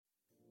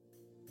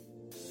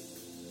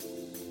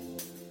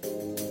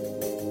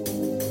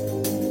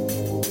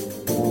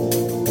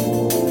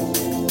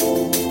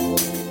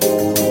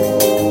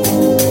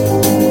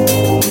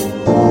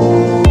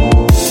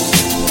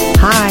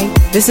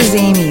This is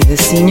Amy, the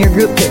Senior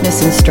Group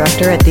Fitness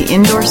Instructor at the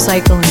Indoor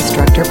Cycle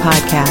Instructor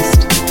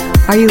Podcast.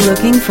 Are you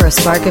looking for a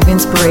spark of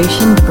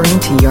inspiration to bring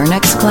to your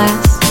next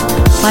class?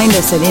 Find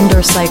us at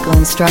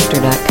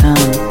indoorcycleinstructor.com.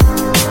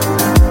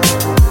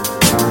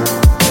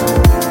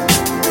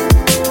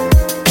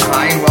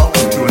 Hi, and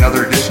welcome to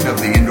another edition of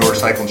the Indoor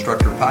Cycle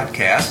Instructor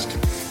Podcast.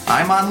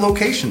 I'm on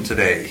location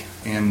today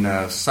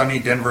in sunny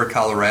Denver,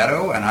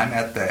 Colorado, and I'm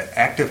at the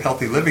Active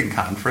Healthy Living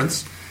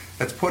Conference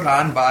that's put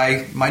on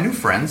by my new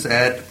friends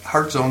at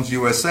Heart Zones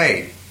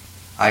USA.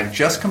 I've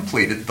just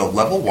completed the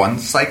Level 1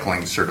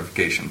 Cycling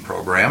Certification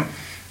Program,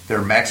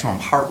 their Maximum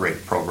Heart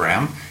Rate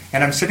Program,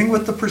 and I'm sitting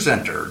with the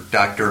presenter,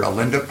 Dr.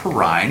 Alinda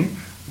Perrine.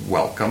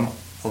 Welcome,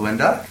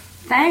 Alinda.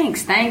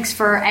 Thanks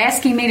for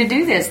asking me to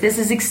do this. This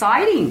is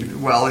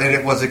exciting. Well,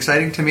 it was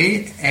exciting to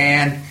me,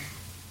 and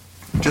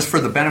just for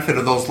the benefit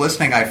of those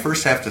listening, I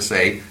first have to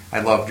say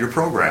I loved your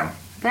program.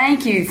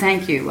 Thank you.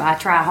 I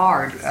try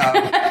hard.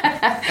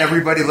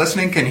 Everybody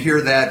listening can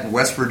hear that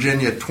West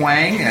Virginia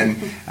twang, and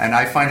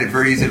I find it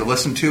very easy to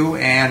listen to.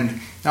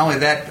 And not only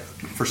that,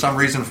 for some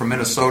reason from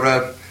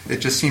Minnesota,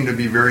 it just seemed to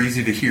be very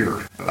easy to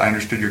hear. I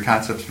understood your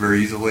concepts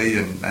very easily,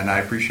 and I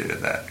appreciated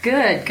that.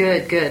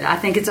 Good. I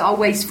think it's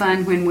always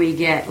fun when we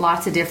get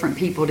lots of different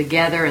people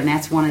together, and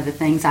that's one of the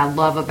things I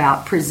love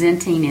about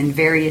presenting in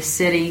various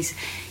cities,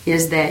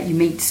 is that you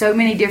meet so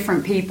many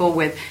different people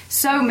with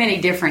so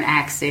many different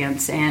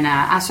accents, and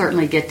I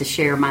certainly get to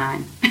share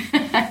mine.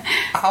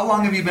 How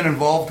long have you been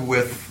involved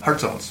with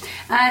Heart Zones?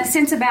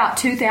 Since about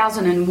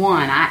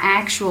 2001. I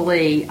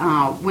actually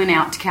went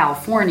out to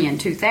California in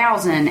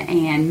 2000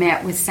 and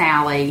met with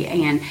Sally,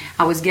 and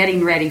I was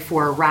getting ready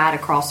for a ride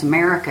across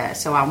America.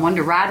 So I wanted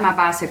to ride my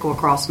bicycle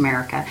across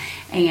America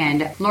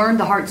and learn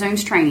the Heart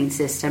Zones training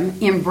system,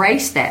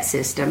 embrace that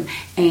system,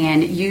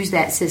 and use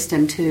that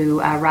system to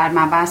ride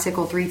my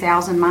bicycle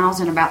 3,000 miles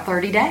in about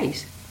 30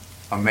 days.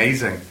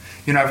 Amazing.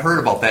 You know, I've heard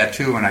about that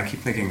too, and I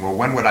keep thinking, well,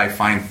 when would I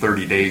find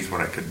 30 days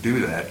when I could do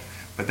that?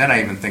 But then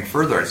I even think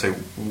further. I say,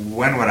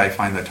 when would I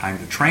find the time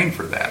to train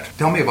for that?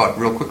 Tell me about,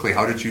 real quickly,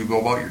 how did you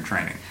go about your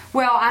training?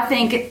 Well, I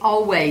think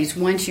always,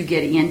 once you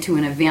get into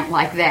an event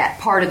like that,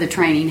 part of the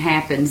training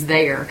happens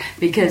there,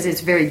 because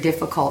it's very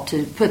difficult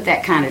to put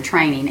that kind of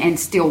training and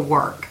still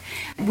work.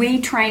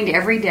 We trained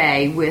every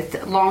day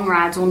with long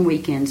rides on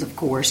weekends, of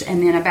course,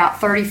 and then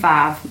about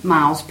 35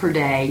 miles per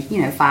day,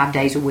 5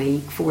 days a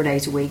week, 4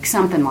 days a week,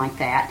 something like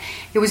that.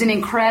 It was an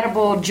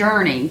incredible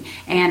journey,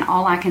 and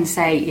all I can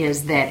say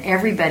is that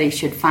everybody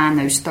should find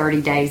those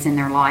 30 days in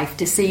their life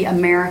to see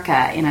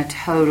America in a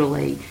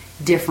totally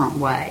different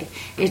way.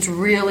 It's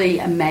really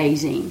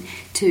amazing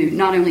to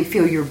not only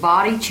feel your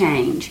body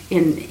change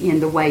in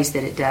the ways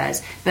that it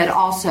does, but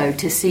also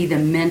to see the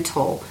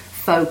mental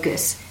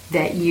focus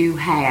that you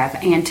have,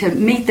 and to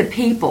meet the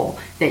people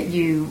that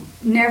you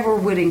never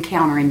would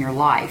encounter in your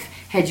life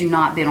had you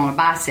not been on a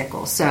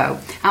bicycle. So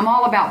I'm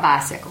all about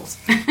bicycles.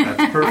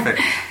 That's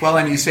perfect. Well,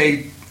 and you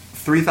say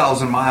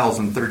 3,000 miles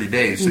in 30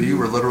 days, so you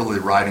were literally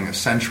riding a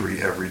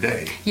century every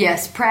day.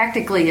 Yes,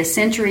 practically a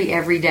century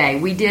every day.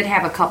 We did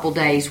have a couple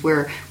days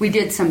where we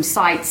did some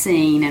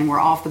sightseeing and were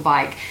off the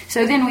bike.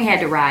 So then we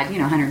had to ride,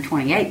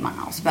 128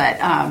 miles. But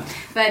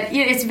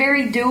it's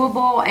very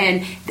doable,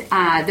 and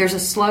there's a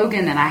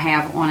slogan that I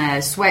have on a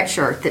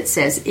sweatshirt that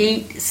says,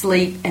 eat,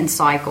 sleep, and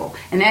cycle.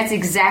 And that's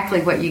exactly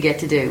what you get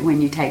to do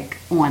when you take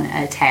on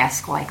a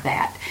task like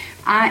that.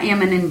 I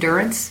am an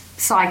endurance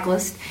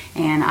cyclist,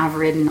 and I've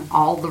ridden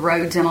all the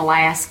roads in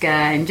Alaska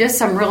and just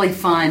some really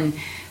fun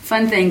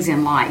things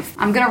in life.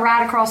 I'm going to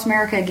ride across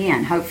America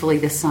again, hopefully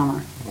this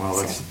summer. Well,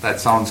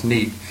 that sounds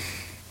neat.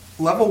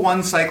 Level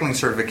 1 cycling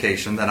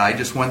certification that I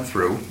just went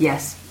through,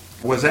 yes,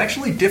 was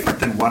actually different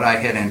than what I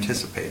had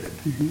anticipated.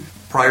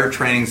 Prior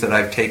trainings that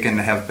I've taken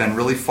have been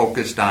really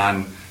focused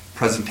on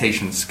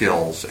presentation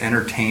skills,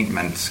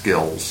 entertainment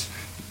skills,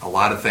 a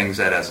lot of things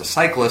that as a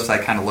cyclist I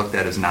kind of looked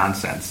at as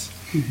nonsense.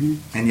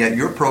 And yet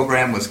your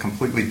program was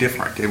completely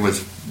different. It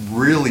was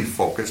really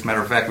focused.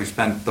 Matter of fact, we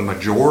spent the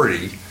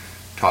majority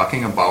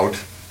talking about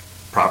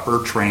proper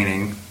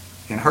training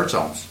in Heart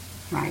Zones.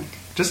 Right.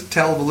 Just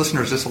tell the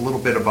listeners just a little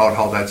bit about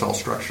how that's all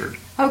structured.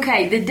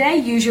 Okay, the day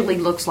usually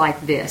looks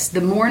like this.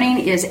 The morning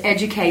is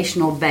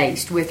educational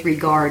based with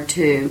regard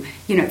to,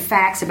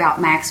 facts about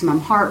maximum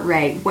heart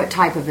rate, what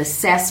type of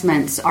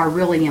assessments are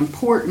really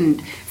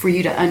important for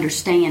you to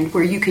understand,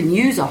 where you can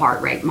use a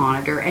heart rate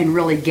monitor and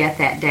really get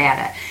that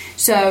data.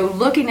 So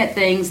looking at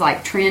things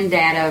like trend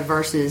data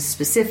versus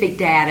specific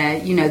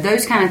data,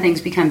 those kind of things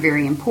become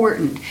very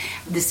important.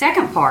 The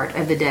second part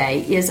of the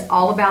day is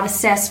all about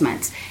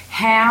assessments.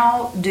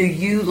 How do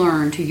you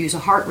learn to use a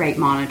heart rate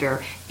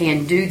monitor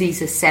and do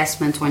these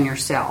assessments on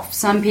yourself?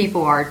 Some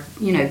people are,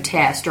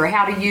 test, or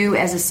how do you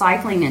as a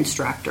cycling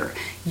instructor,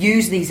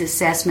 use these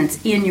assessments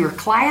in your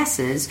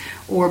classes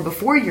or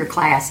before your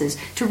classes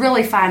to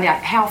really find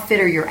out how fit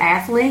are your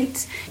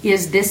athletes.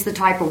 Is this the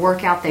type of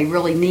workout they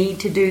really need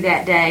to do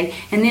that day?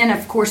 And then,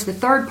 of course, the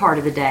third part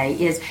of the day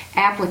is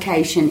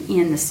application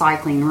in the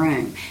cycling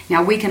room.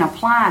 Now, we can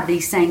apply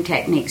these same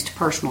techniques to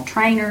personal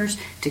trainers,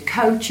 to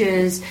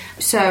coaches.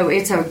 So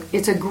it's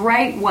a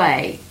great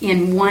way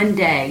in one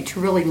day to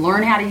really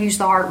learn how to use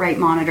the heart rate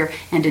monitor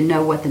and to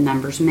know what the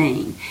numbers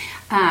mean.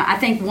 I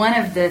think one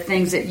of the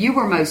things that you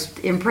were most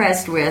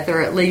impressed with, or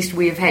at least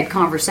we have had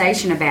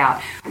conversation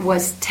about,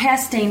 was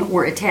testing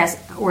or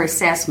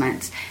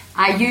assessments.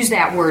 I use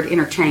that word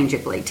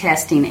interchangeably,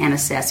 testing and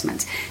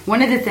assessments.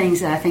 One of the things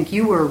that I think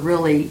you were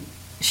really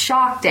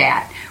shocked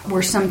at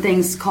were some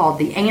things called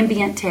the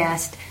ambient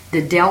test,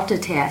 the delta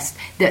test,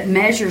 that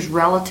measures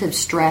relative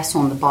stress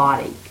on the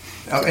body.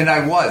 And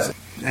I was,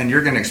 and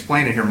you're going to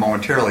explain it here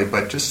momentarily,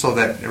 but just so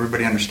that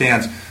everybody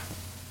understands,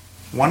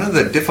 one of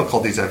the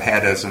difficulties I've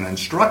had as an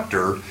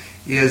instructor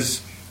is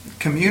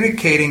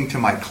communicating to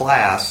my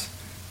class,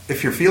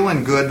 if you're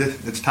feeling good,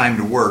 it's time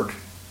to work,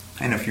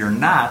 and if you're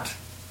not,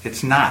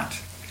 it's not.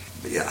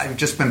 I've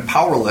just been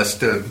powerless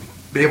to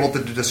be able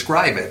to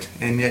describe it,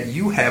 and yet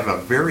you have a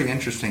very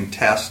interesting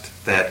test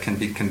that can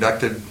be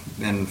conducted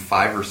in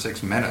 5 or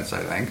 6 minutes,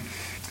 I think,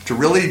 to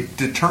really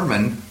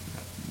determine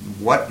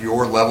what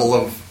your level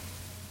of,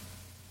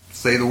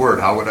 say the word,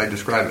 how would I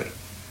describe it?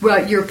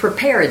 Well, your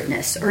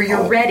preparedness or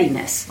your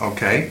readiness.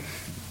 Okay.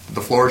 The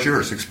floor is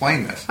yours.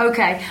 Explain this.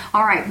 Okay.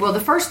 All right. Well, the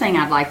first thing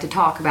I'd like to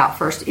talk about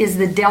first is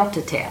the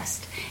delta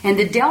test. And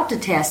the delta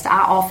test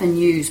I often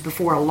use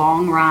before a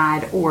long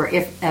ride or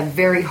if a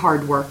very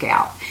hard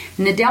workout.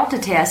 And the delta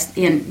test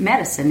in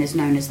medicine is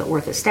known as the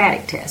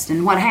orthostatic test.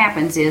 And what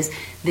happens is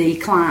the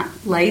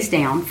client lays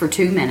down for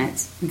 2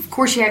 minutes. Of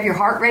course, you have your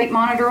heart rate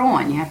monitor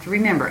on. You have to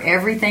remember,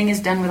 everything is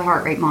done with a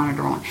heart rate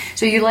monitor on.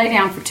 So you lay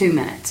down for 2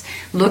 minutes.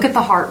 Look at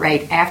the heart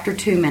rate after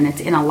 2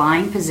 minutes in a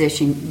lying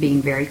position,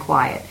 being very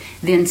quiet.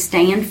 Then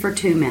stand for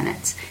 2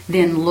 minutes.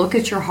 Then look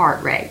at your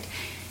heart rate.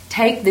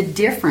 Take the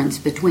difference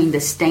between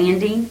the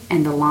standing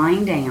and the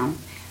lying down.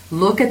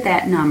 Look at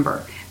that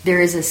number.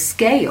 There is a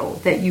scale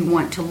that you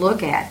want to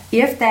look at.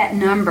 If that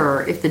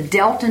number, if the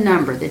delta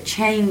number, the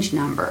change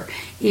number,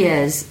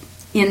 is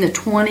in the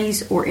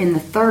 20s or in the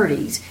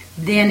 30s,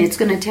 then it's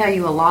going to tell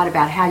you a lot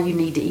about how you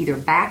need to either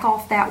back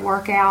off that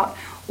workout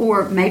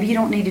or maybe you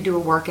don't need to do a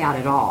workout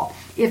at all.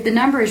 If the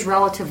number is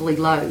relatively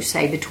low,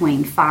 say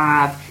between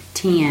 5,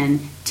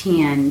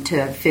 10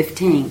 to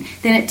 15,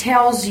 then it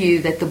tells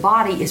you that the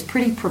body is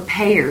pretty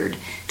prepared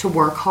to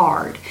work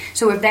hard.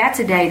 So if that's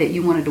a day that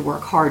you wanted to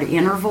work hard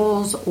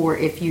intervals or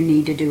if you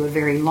need to do a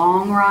very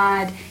long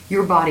ride,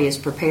 your body is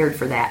prepared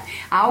for that.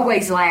 I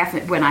always laugh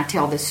when I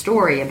tell this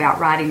story about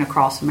riding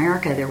across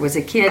America. There was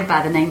a kid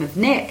by the name of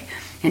Nick,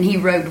 and he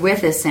rode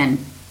with us, and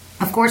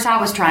of course, I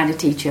was trying to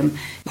teach him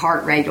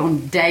heart rate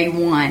on day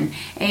one.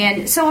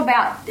 And so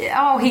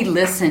he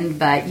listened,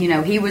 but,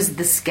 he was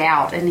the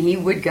scout and he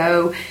would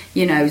go,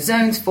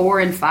 zones 4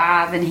 and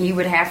 5 and he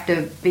would have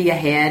to be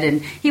ahead.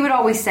 And he would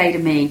always say to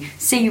me,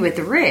 see you at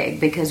the rig,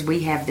 because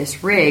we have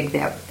this rig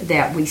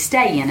that we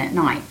stay in at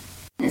night.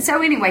 And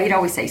so anyway, he'd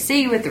always say,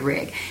 see you at the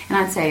rig. And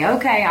I'd say,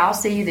 okay, I'll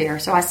see you there.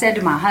 So I said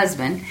to my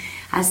husband,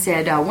 I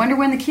said, I wonder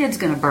when the kid's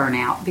going to burn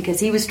out, because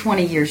he was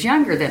 20 years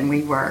younger than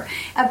we were.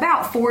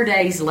 About 4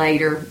 days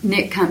later,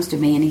 Nick comes to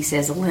me and he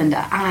says,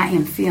 Alinda, I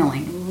am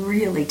feeling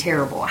really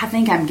terrible. I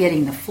think I'm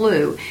getting the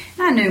flu.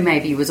 And I knew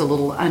maybe he was a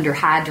little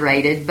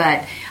underhydrated,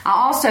 but I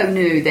also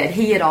knew that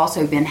he had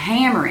also been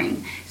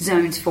hammering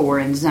zones 4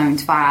 and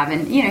zones 5.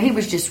 And, he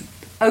was just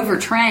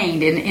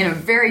overtrained in a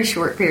very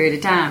short period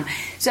of time.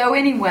 So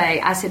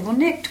anyway, I said, well,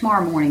 Nick,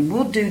 tomorrow morning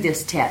we'll do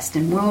this test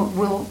and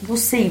we'll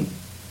see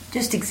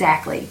just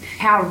exactly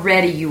how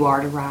ready you are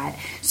to ride.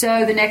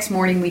 So the next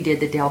morning we did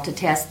the delta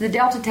test. The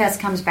delta test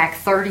comes back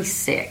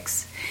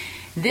 36.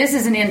 This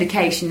is an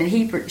indication that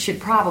he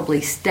should probably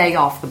stay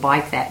off the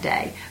bike that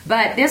day.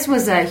 But this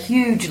was a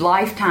huge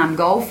lifetime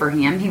goal for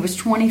him. He was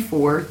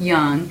 24,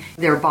 young.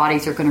 Their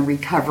bodies are going to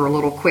recover a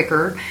little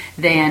quicker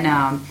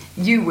than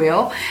you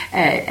will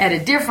at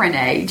a different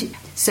age.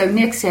 So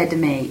Nick said to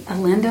me,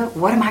 Alinda,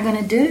 what am I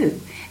going to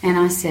do? And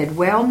I said,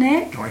 well,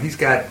 Nick, well, he's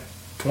got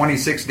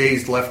 26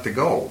 days left to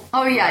go.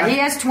 Oh, yeah. He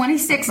has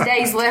 26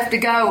 days left to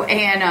go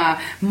and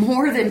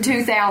more than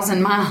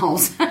 2,000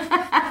 miles.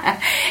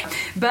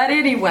 But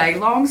anyway,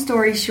 long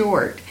story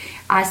short,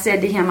 I said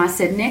to him,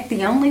 Nick,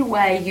 the only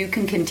way you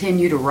can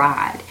continue to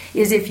ride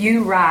is if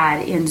you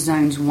ride in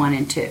zones 1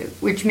 and 2,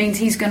 which means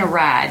he's going to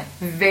ride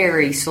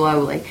very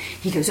slowly.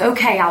 He goes,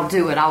 okay, I'll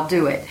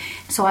do it.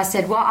 So I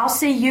said, well, I'll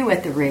see you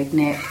at the rig,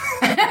 Nick.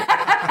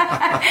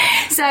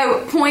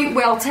 So point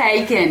well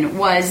taken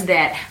was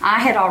that I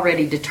had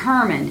already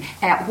determined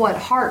at what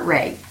heart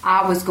rate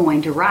I was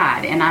going to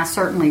ride, and I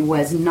certainly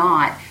was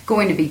not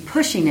going to be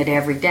pushing it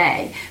every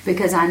day,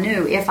 because I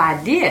knew if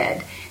I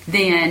did,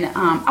 then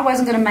I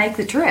wasn't going to make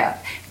the trip.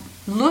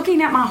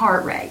 Looking at my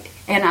heart rate,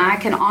 and I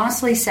can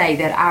honestly say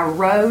that I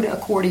rode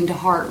according to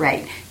heart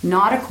rate,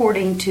 not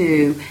according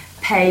to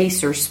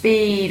pace or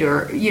speed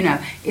or,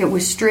 it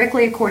was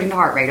strictly according to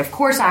heart rate. Of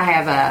course, I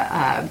have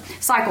a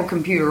cycle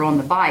computer on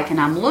the bike and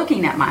I'm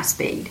looking at my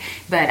speed,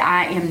 but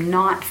I am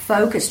not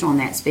focused on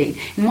that speed.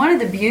 And one of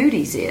the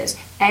beauties is,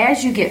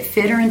 as you get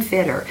fitter and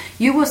fitter,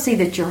 you will see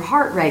that your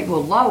heart rate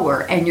will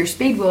lower and your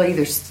speed will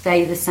either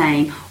stay the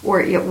same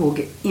or it will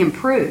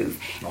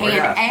improve.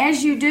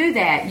 As you do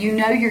that,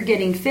 you're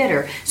getting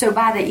fitter. So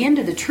by the end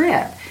of the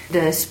trip,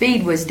 the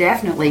speed was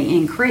definitely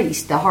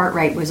increased. The heart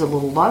rate was a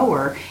little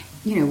lower.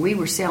 We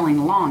were sailing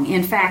along.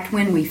 In fact,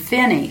 when we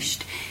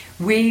finished,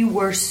 we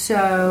were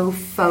so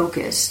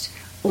focused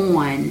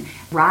on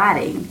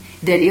riding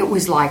that it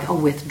was like a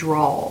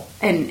withdrawal.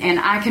 And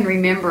I can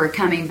remember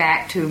coming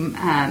back to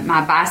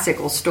my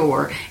bicycle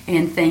store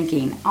and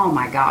thinking, oh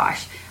my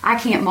gosh, I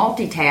can't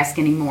multitask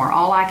anymore.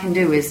 All I can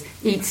do is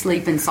eat,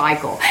 sleep, and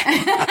cycle.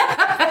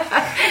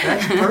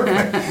 That's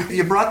perfect.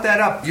 You brought that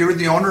up. You're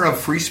the owner of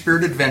Free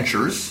Spirit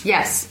Adventures.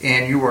 Yes.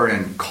 And you are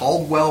in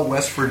Caldwell,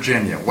 West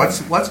Virginia.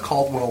 What's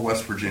Caldwell,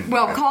 West Virginia?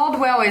 Well,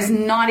 Caldwell is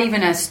not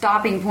even a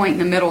stopping point in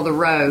the middle of the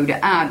road.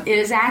 It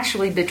is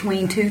actually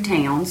between two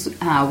towns.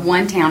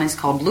 One town is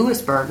called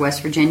Lewisburg,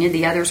 West Virginia.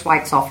 The other is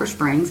White Sulphur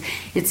Springs.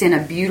 It's in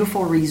a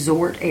beautiful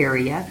resort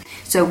area.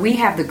 So we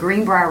have the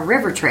Greenbrier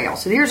River Trail.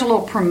 So here's a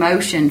little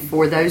promotion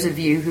for those of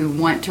you who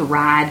want to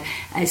ride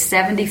a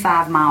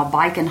 75-mile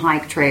bike and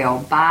hike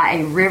trail by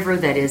a river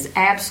that is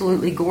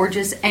absolutely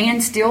gorgeous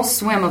and still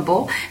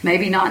swimmable,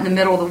 maybe not in the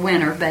middle of the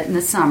winter, but in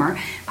the summer.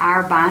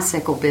 Our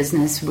bicycle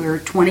business, we're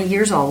 20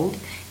 years old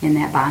in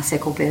that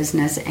bicycle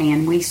business,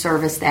 and we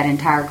service that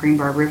entire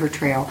Greenbrier River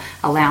Trail,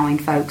 allowing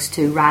folks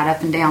to ride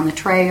up and down the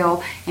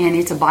trail, and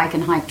it's a bike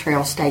and hike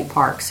trail state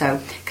park.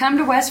 So come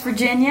to West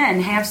Virginia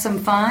and have some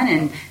fun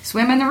and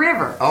swim in the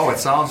river. Oh, it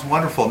sounds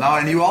wonderful. Now,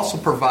 and you also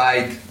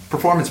provide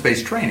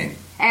performance-based training.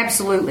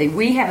 Absolutely.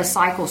 We have a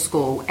cycle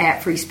school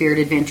at Free Spirit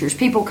Adventures.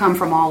 People come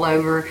from all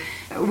over.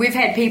 We've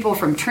had people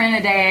from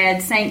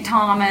Trinidad, St.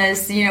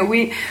 Thomas.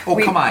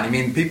 Come on. You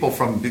mean people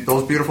from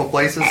those beautiful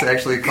places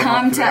actually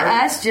come to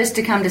us just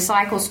to come to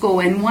cycle school.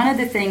 And one of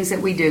the things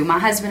that we do, my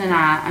husband and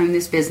I own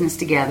this business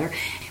together.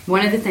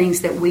 One of the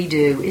things that we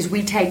do is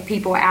we take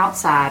people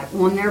outside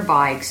on their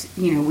bikes.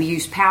 We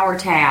use power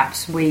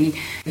taps, we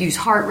use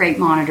heart rate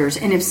monitors,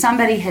 and if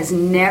somebody has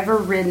never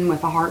ridden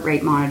with a heart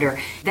rate monitor,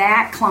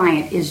 that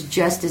client is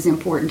just as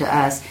important to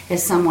us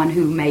as someone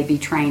who may be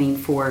training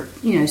for,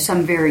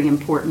 some very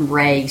important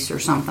race or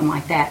something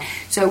like that.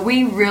 So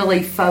we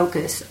really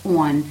focus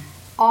on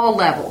all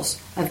levels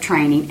of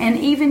training, and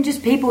even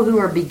just people who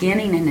are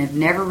beginning and have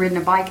never ridden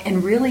a bike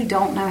and really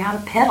don't know how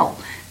to pedal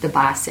the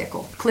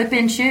bicycle.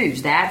 Clip-in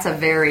shoes, that's a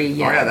very...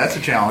 that's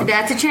a challenge.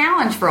 That's a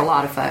challenge for a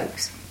lot of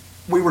folks.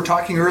 We were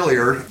talking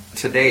earlier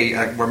today,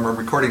 when we're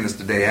recording this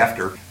the day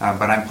after,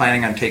 but I'm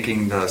planning on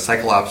taking the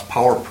Cyclops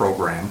Power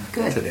Program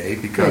today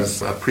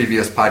because a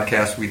previous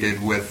podcast we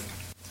did with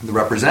the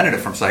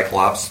representative from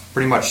Cyclops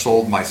pretty much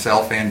sold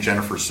myself and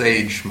Jennifer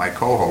Sage, my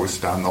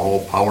co-host, on the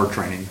whole power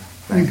training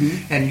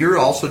thing. And you're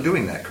also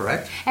doing that,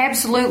 correct?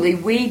 Absolutely.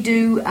 We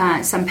do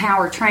some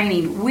power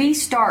training. We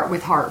start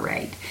with heart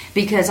rate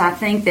because I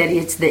think that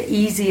it's the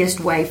easiest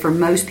way for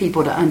most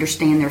people to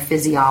understand their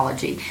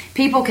physiology.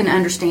 People can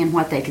understand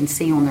what they can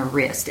see on their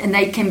wrist, and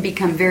they can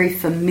become very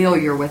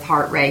familiar with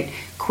heart rate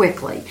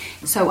quickly.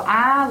 So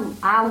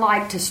I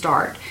like to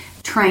start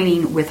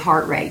training with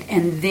heart rate,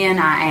 and then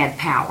I add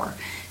power.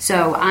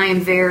 So I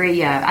am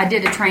very, I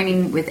did a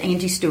training with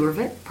Angie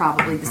Stuyvesant,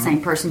 probably the same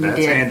person you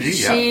did. Angie,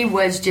 She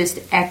was just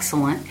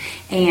excellent,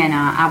 and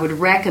I would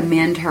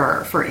recommend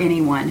her for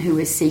anyone who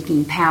is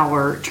seeking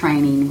power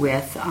training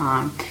with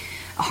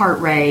heart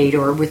rate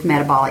or with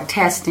metabolic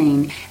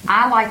testing.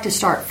 I like to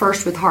start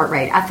first with heart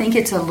rate. I think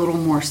it's a little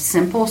more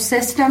simple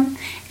system,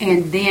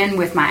 and then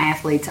with my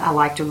athletes, I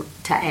like to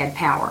add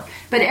power.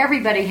 But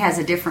everybody has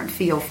a different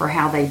feel for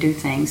how they do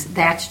things.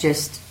 That's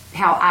just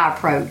how I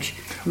approach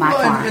my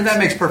clients. And that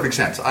makes perfect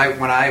sense.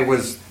 When I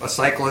was a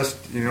cyclist,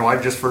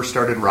 I just first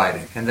started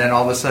riding. And then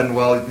all of a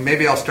sudden,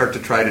 maybe I'll start to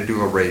try to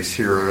do a race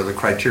here or the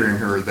criterium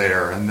here or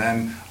there. And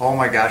then, oh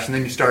my gosh, and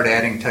then you start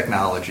adding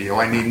technology. Oh,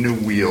 I need new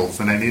wheels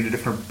and I need a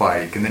different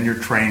bike. And then your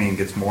training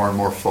gets more and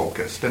more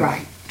focused. And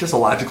right. Just a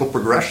logical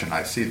progression.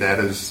 I see that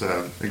as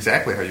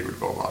exactly how you would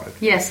go about it.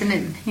 Yes,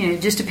 and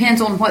it just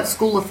depends on what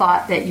school of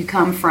thought that you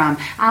come from.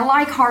 I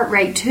like heart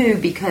rate too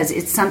because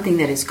it's something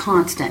that is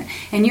constant.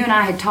 And you and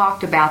I had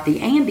talked about the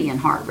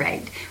ambient heart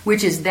rate,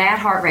 which is that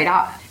heart rate.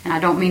 And I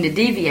don't mean to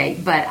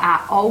deviate, but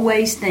I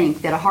always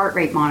think that a heart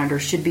rate monitor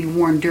should be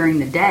worn during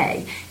the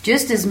day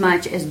just as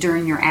much as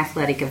during your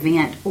athletic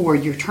event or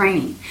your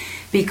training,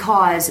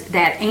 because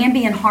that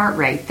ambient heart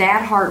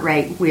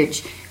rate,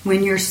 which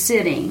when you're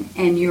sitting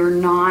and you're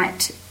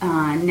not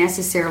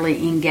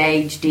necessarily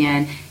engaged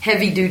in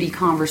heavy-duty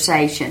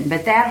conversation,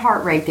 but that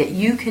heart rate that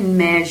you can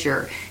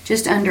measure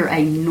just under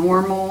a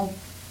normal,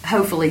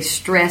 hopefully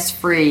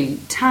stress-free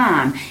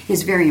time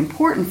is very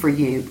important for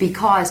you,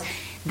 because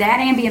that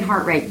ambient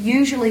heart rate,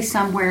 usually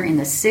somewhere in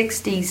the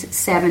 60s,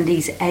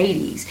 70s,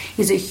 80s,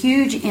 is a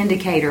huge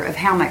indicator of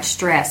how much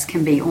stress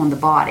can be on the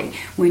body.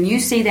 When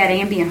you see that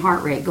ambient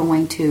heart rate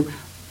going to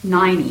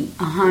 90,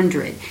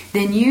 100,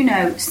 then you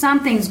know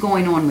something's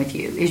going on with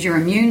you. Is your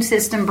immune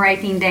system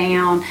breaking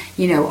down?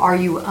 Are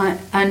you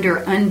under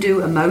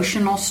undue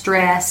emotional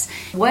stress?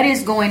 What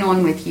is going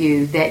on with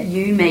you that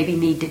you maybe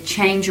need to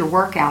change your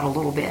workout a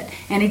little bit?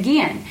 And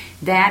again,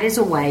 that is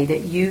a way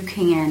that you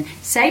can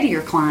say to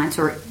your clients,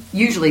 or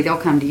usually they'll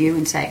come to you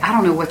and say, I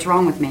don't know what's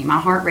wrong with me. My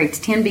heart rate's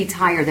 10 beats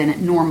higher than it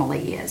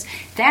normally is.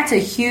 That's a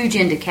huge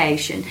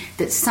indication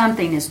that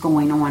something is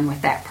going on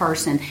with that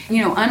person.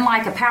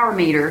 Unlike a power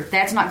meter,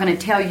 that's not going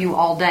to tell you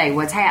all day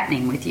what's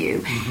happening with you.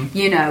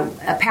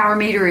 Mm-hmm. A power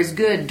meter is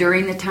good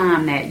during the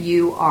time that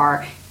you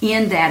are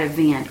in that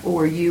event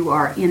or you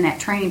are in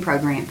that training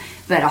program.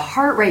 But a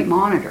heart rate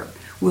monitor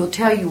will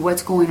tell you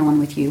what's going on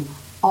with you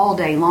all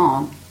day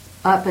long,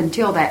 up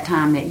until that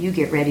time that you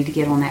get ready to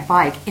get on that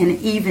bike. And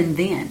even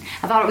then,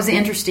 I thought it was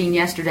interesting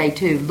yesterday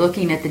too,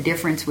 looking at the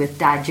difference with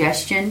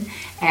digestion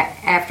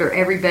after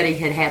everybody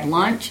had had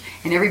lunch,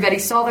 and everybody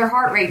saw their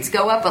heart rates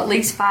go up at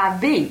least 5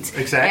 beats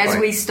as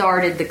we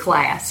started the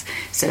class.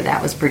 So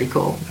that was pretty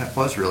cool. That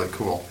was really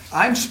cool.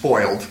 I'm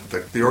spoiled.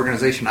 The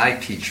organization I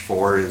teach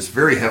for is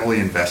very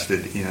heavily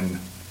invested in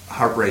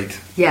heart rate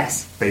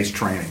based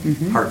training.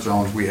 Mm-hmm. Heart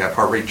zones. We have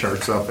heart rate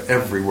charts up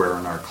everywhere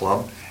in our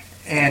club.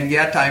 And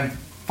yet I'm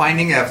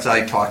finding, as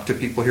I talk to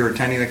people here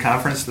attending the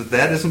conference,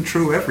 that isn't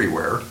true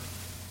everywhere.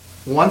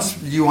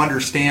 Once you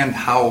understand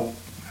how,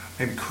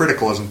 maybe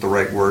critical isn't the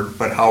right word,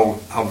 but how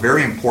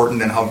very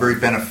important and how very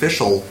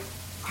beneficial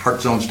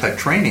heart zones type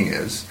training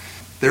is,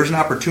 there's an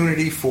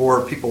opportunity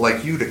for people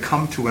like you to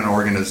come to an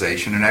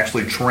organization and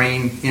actually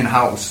train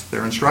in-house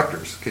their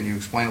instructors. Can you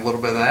explain a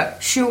little bit of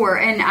that? Sure,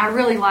 and I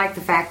really like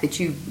the fact that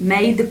you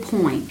made the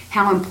point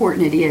how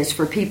important it is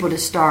for people to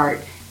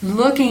start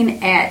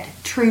looking at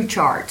true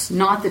charts,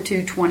 not the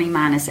 220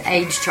 minus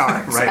age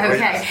charts. Right,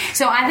 okay, right.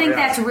 So I think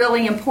that's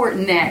really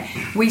important that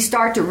we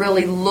start to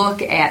really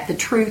look at the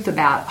truth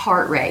about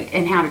heart rate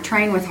and how to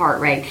train with heart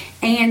rate,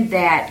 and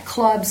that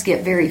clubs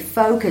get very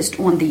focused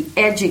on the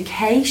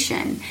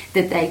education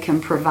that they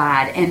can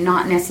provide and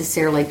not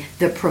necessarily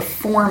the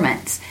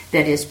performance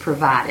that is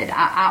provided.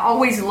 I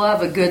always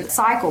love a good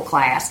cycle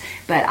class,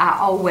 but I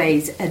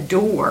always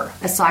adore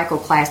a cycle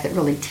class that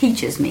really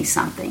teaches me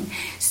something.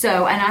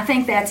 So, and I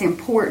think that's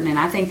important, and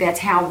I think that's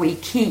how we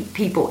keep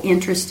people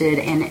interested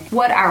in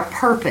what our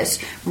purpose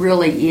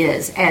really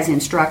is as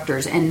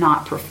instructors and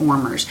not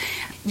performers.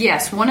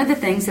 Yes, one of the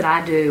things that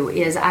I do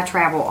is I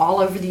travel all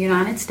over the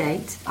United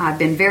States. I've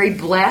been very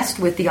blessed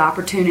with the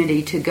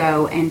opportunity to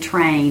go and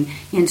train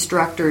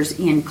instructors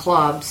in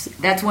clubs.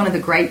 That's one of the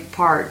great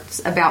parts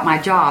about my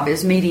job,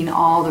 is meeting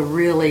all the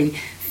really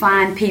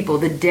fine people,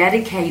 the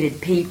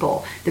dedicated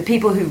people, the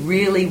people who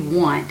really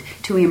want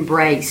to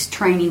embrace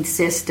training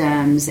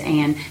systems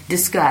and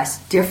discuss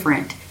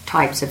different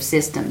types of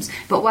systems.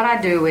 But what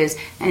I do is,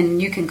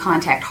 and you can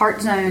contact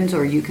Heart Zones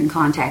or you can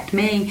contact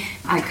me,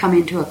 I come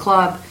into a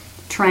club,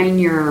 train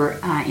your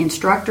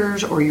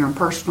instructors or your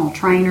personal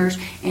trainers,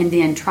 and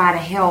then try to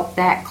help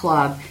that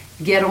club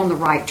get on the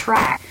right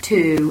track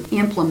to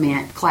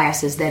implement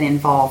classes that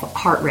involve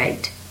heart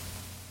rate.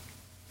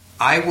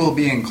 I will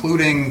be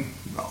including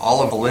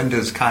all of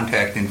Alinda's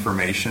contact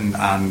information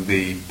on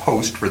the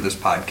post for this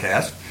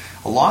podcast,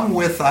 along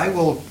with I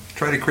will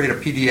try to create a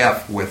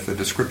PDF with the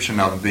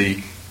description of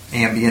the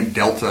ambient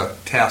delta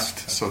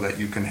test so that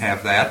you can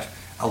have that.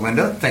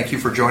 Alinda, thank you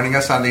for joining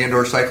us on the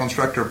Indoor Cycle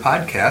Instructor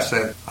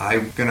podcast.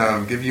 I'm going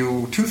to give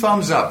you 2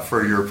 thumbs up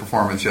for your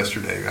performance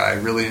yesterday. I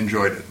really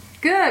enjoyed it.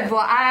 Good.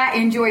 Well, I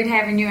enjoyed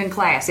having you in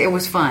class. It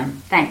was fun.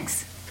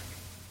 Thanks.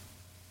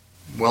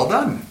 Well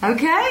done.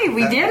 Okay,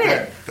 we did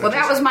it. Well,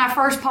 that was my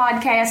first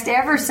podcast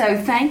ever, so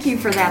thank you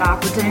for that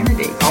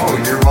opportunity.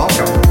 Oh, you're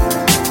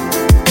welcome.